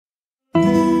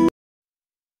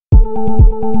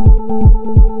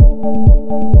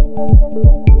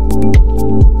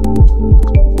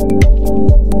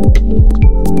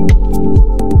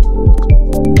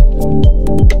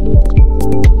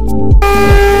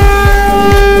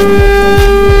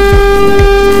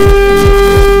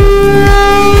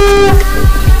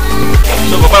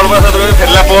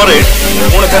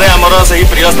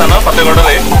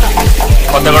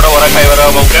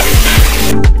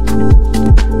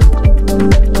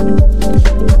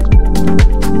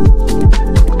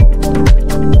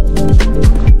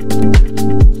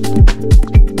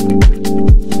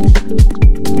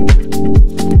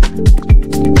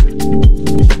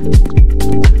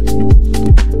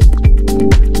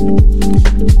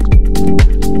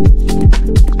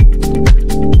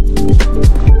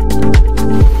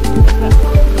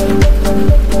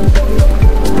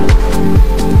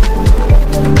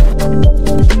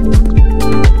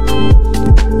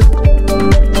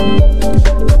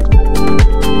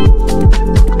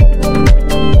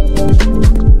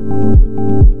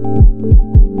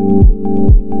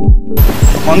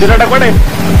मंदिरटा कुआडे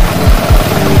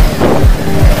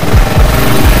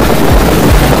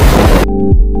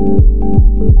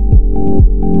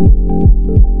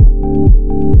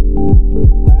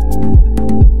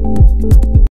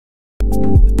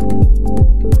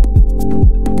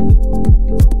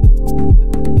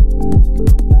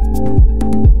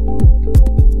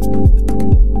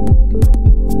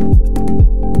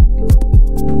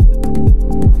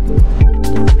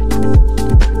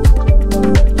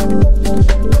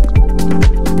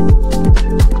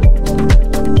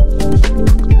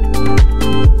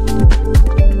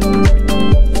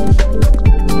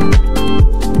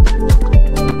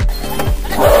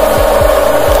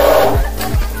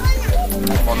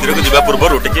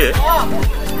पूर्व टे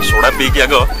soda P कि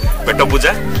आग पेट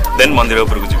पूजा देन मंदिर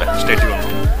उपरକୁ ଯିବା स्टे ट्यून्ड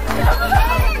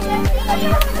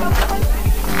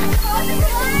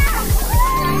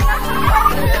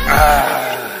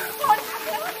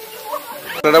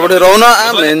एटा बडे रहना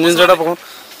मेन जिनसटा पको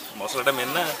मसलाटा मेन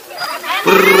ना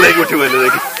पुरे उठी बोले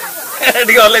देखि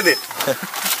एटी हले दे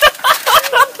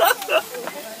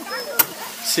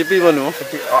सीपी बनू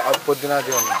पुदीना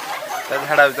दियो ना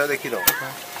झाड़ा बिता देखि दो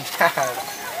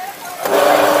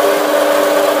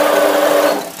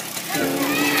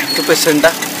तो patient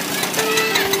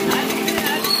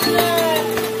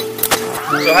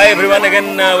so hi everyone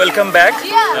again welcome back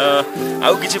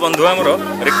आउ किछि बंधु हमर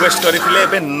रिक्वेस्ट करथिले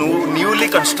एबे न्यूली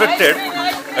कंस्ट्रक्टेड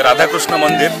राधा कृष्ण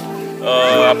मंदिर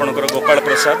आपनकर गोपाल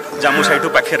प्रसाद जामू साइटू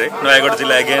पाखे नयागढ़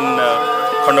जिला अगेन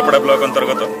खंडपड़ा ब्लॉक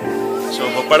अंतर्गत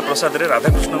सो गोपाल प्रसाद रे राधा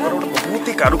कृष्ण बहुत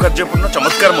ही कारुकार्यपूर्ण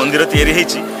चमत्कार मंदिर तैयारी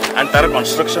होती एंड तार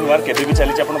कंस्ट्रक्शन वर्क एबे भी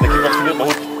चली आपण देखि पाछिबे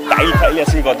बहुत टाइल फाइल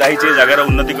आसी गदा होती जगार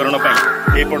उन्नतिकरण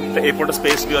एपट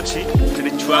स्पेस भी अच्छी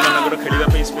छुआ मानकर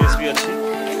खेलवाई स्पेस भी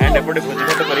अच्छी एंड एपटे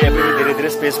भोजिभात करने धीरे धीरे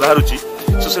स्पेस बाहर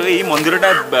सो ये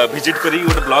मंदिरटा विजिट कर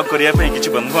गोटे ब्लॉग करने किसी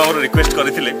बंधु आम रिक्वेस्ट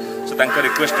करते सो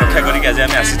रिक्वेस्ट रक्षा करके आज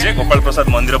आम आसीचे गोपाल प्रसाद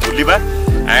मंदिर बुलवा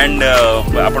एंड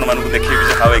आपण मानक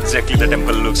देखिए how exactly the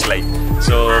temple looks like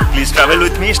so please travel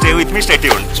with me stay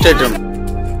tuned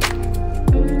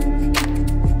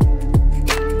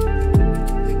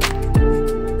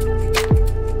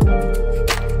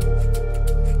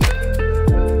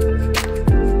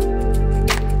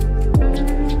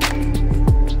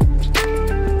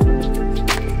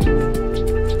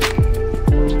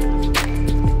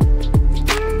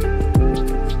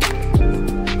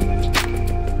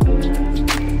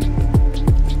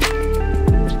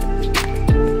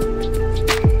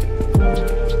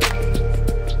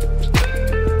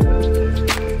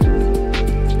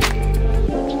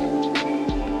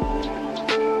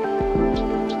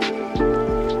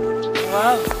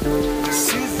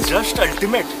just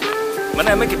ultimate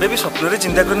माने हमें केबे भी स्वप्न रे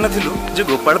चिंता करना थिलु जे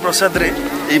गोपाल प्रसाद रे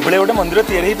ए भले गोटे मंदिर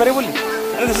तैयारी हे पारे बोली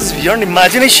this is beyond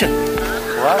imagination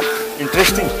wow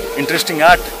interesting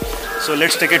art so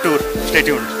let's take a tour stay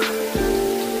tuned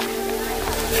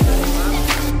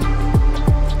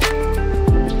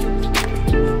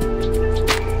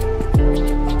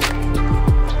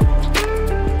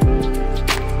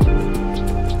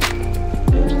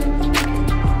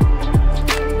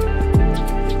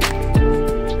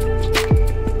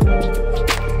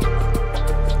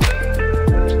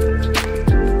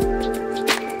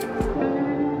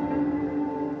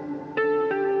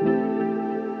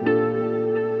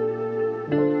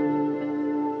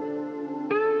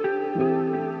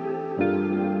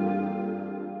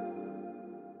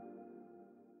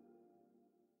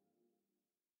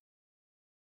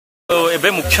तो एबे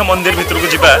मुख्य मंदिर भीतर को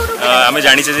जीवा आम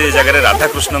जानी जगह राधा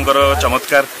कृष्ण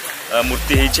चमत्कार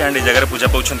मूर्ति है एंड जगह पूजा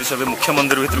पाँच सब मुख्य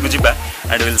मंदिर भीतर को जीवा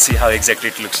and will see how exactly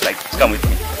it looks like come with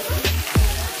me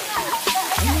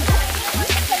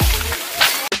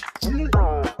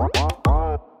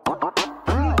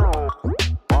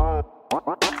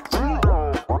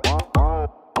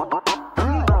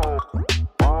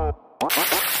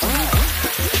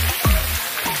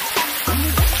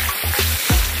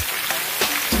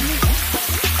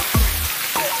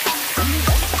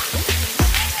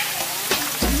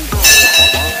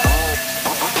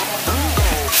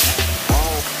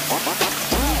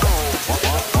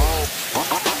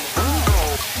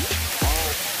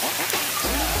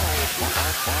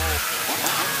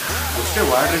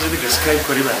ward रे डिस्क्राइब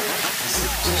करवा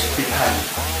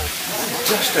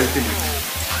जस्ट अल्टीमेट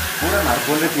पूरा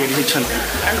मार्बल तैयारी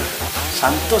एंड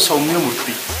शांत सौम्य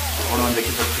मूर्ति आप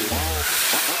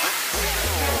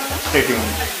देखिए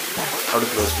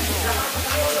क्लोज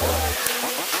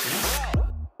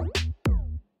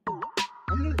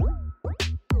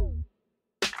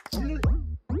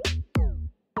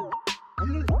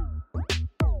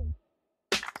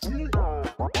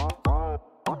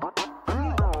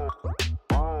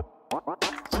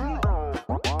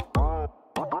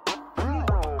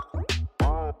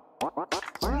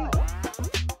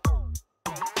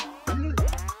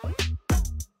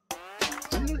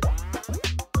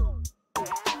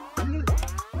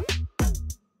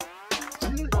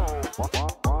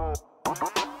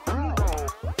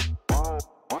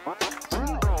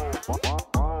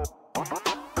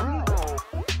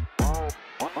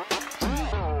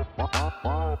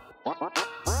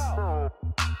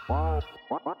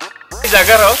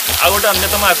जगार आ गोटे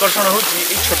अन्यतम आकर्षण हूँ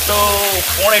छोट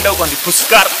कौन यहाँ कहते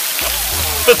Pushkar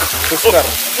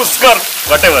Pushkar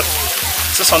what ever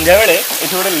so संध्या बेले ये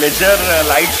गोटे लेजर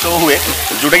लाइट शो हुए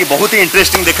जोटा कि बहुत ही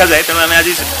इंटरेस्टिंग देखा जाए तेणु आम आज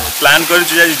प्लान कर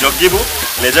जगिबू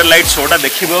लेजर लाइट शोटा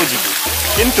देखू और जीवु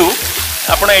किंतु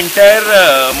आपण एंटायर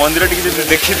मंदिर टी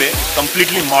देखिए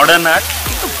कंप्लीटली मॉडर्न आर्ट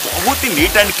तो बहुत ही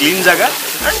नीट एंड क्लीन जगह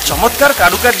एंड चमत्कार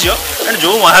कारुकार्य एंड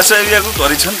जो महाशय या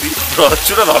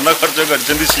प्रचुर धन खर्च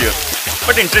कर सियोर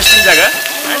बट इंटरेस्टिंग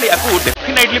जगह एंड या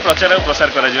डेफिनेटली प्रचार और प्रसार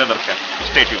करा दरकार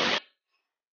स्टे ट्यून्ड।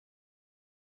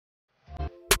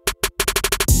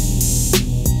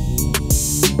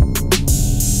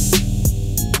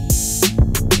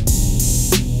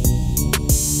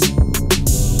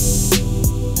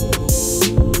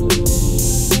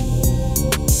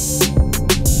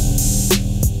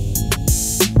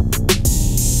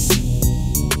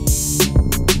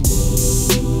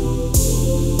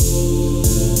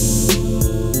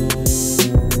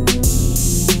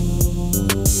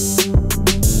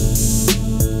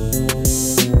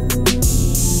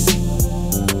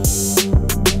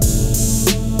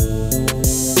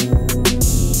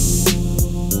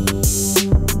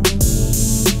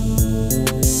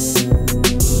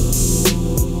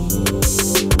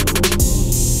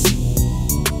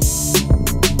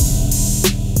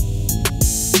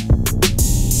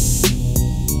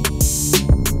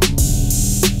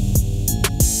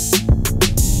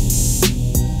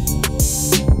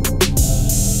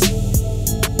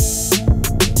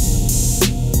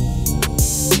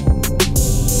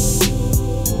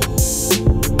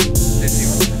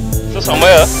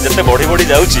 समय जिते बढ़ी बढ़ी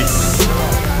जाऊँगी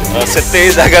से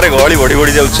जगार गहली बढ़ी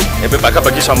बढ़ी जाऊँगी एवं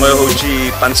पाखापाखि समय हूँ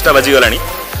 5टा बाजिगला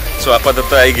सो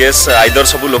आपातत आई गेस आइदर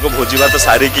सब लोग भोजी भात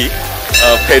सारिकी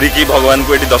फेरिकी भगवान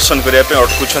को ये दर्शन करने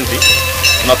अटकुंट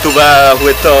नतुबा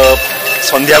हुए तो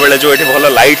संध्या बेले जो ये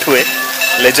भल लाइट हुए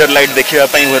लेजर लाइट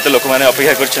देखापी हुए तो लोक मैंने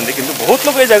अपेक्षा कर बहुत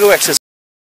लोग ये जगह एक्सेस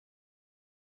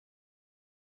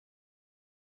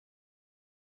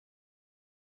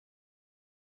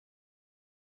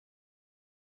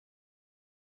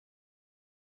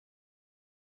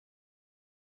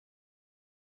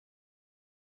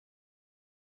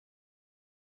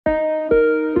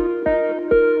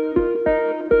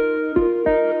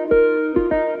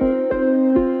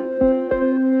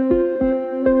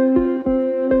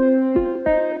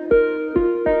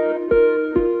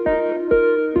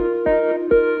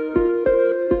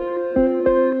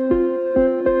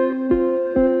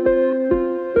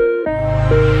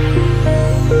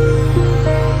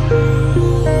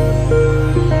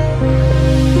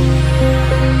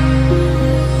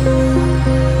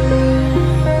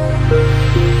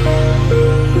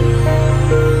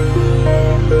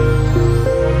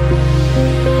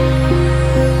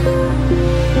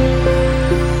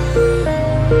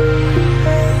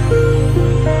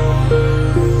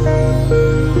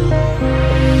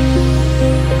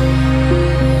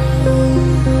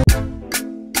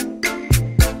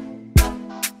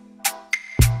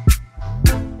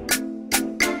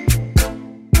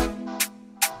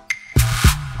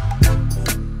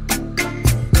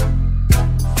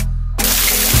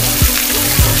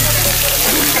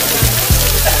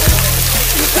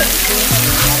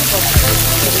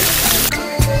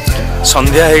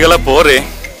संध्या होगला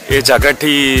ये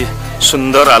जगटी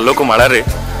सुंदर आलोक मालारे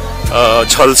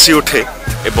झलसी उठे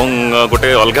एवं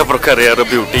गोटे अलग प्रकार यार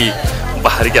ब्यूटी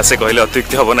बाहर की आसे कहले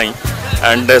अतिरिक्त हम ना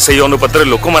एंड से अनुपात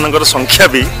लोक मान संख्या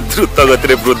भी द्रुत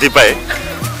गति वृद्धि पाए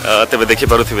तेरे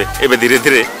देखिपे एवं धीरे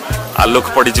धीरे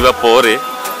आलोक पड़ जावा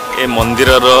ए मंदिर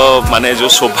माने जो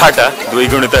शोभाटा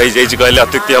द्विगुणित हो जाए कहले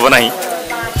अतिरिक्त हम ना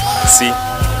सी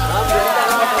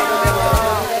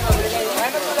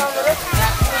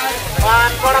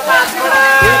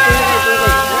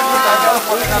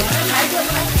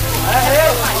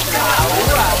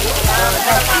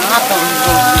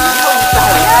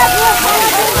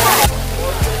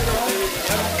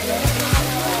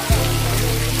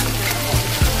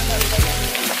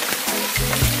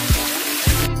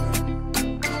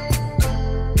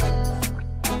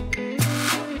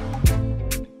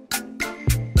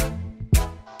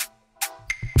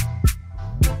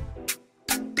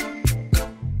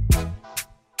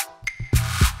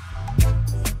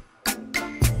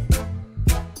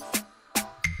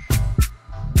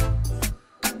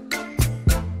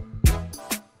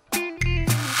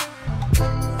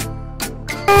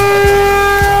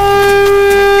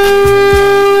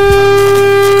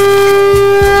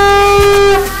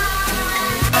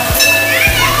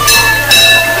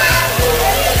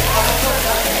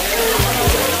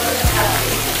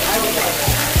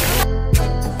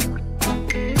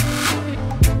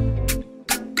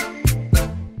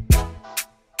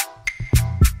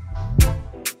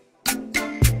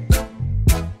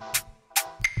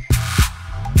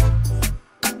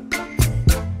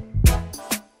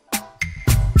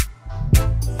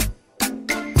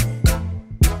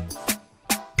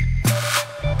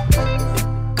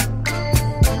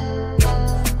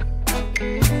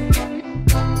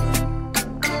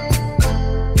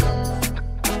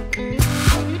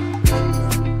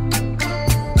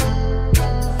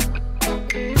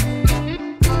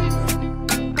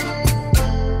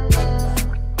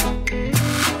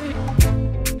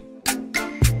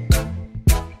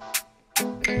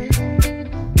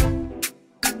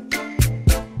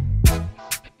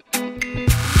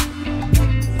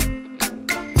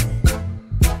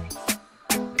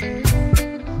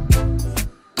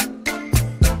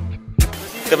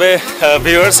तेबे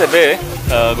व्यूअर्स एबे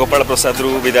गोपाल प्रसाद रु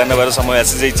विदाय नेबार समय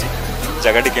आसी जाइछि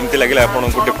जगह केमती लगे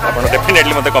आपको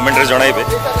डेफिनेटली मत कमेंट रे जनइबे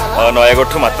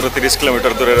नयागढ़ मात्र 30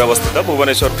 किलोमीटर दूर अवस्थित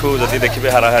भुवनेश्वर ठू जदि देखिए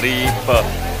हाराहारी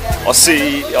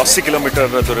 80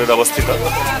 किलोमीटर दूर अवस्थित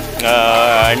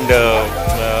एंड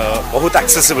बहुत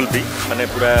एक्सेसिबल भी माने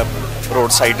पूरा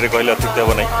रोड साइड रे कहले अतिरिक्त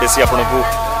हे ना बेसी आपन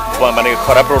को माने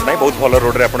खराब रोड ना बहुत भल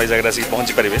रोड रे आप जगह आसिक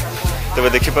पहुँची पारे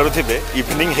तेज देखिपे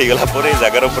इवनिंग हो गला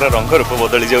जगार पूरा रंग रूप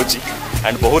बदली जाऊँगी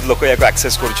एंड बहुत लोक या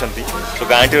एक्सेस कर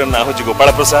गाँटी ना हूँ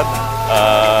गोपाल प्रसाद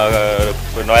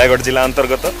नयागढ़ जिला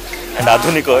अंतर्गत एंड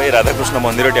आधुनिक ये राधाकृष्ण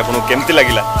मंदिर आपको केमती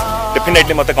लगिला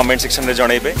डेफिनेटली मत कमेंट सेक्शन में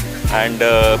जनइबे and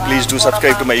please do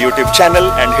subscribe to my YouTube channel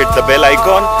and hit the bell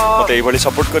icon मत ये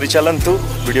सपोर्ट कर चलतु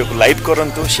वीडियो को लाइक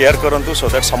करूँ शेयर करूँ सो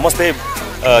दैट समस्ते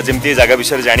जमती जगह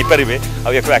विषय जानीपर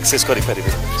आउ एक्सेस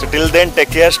करेंगे so till then take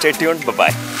care stay tuned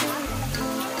bye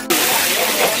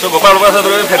सो गोपाल प्रसाद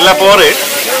फेरला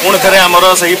पुणी थे आमर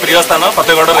से प्रिय स्थान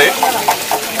फतेगढ़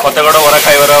बरा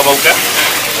खाइबार मौका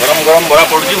गरम गरम बरा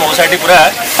पड़ुची मौसाटी पूरा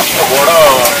बड़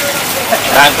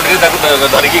ढांकुटी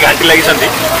धरिकी घाटी लगी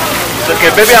तो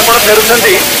केबे भी आप फेरुंट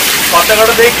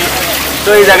फतेगढ़ देखिए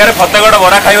तो ये जगह फतेगढ़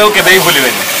बरा खाइबा केबे भी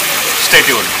भूलिबेनि स्टे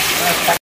ट्यून्ड।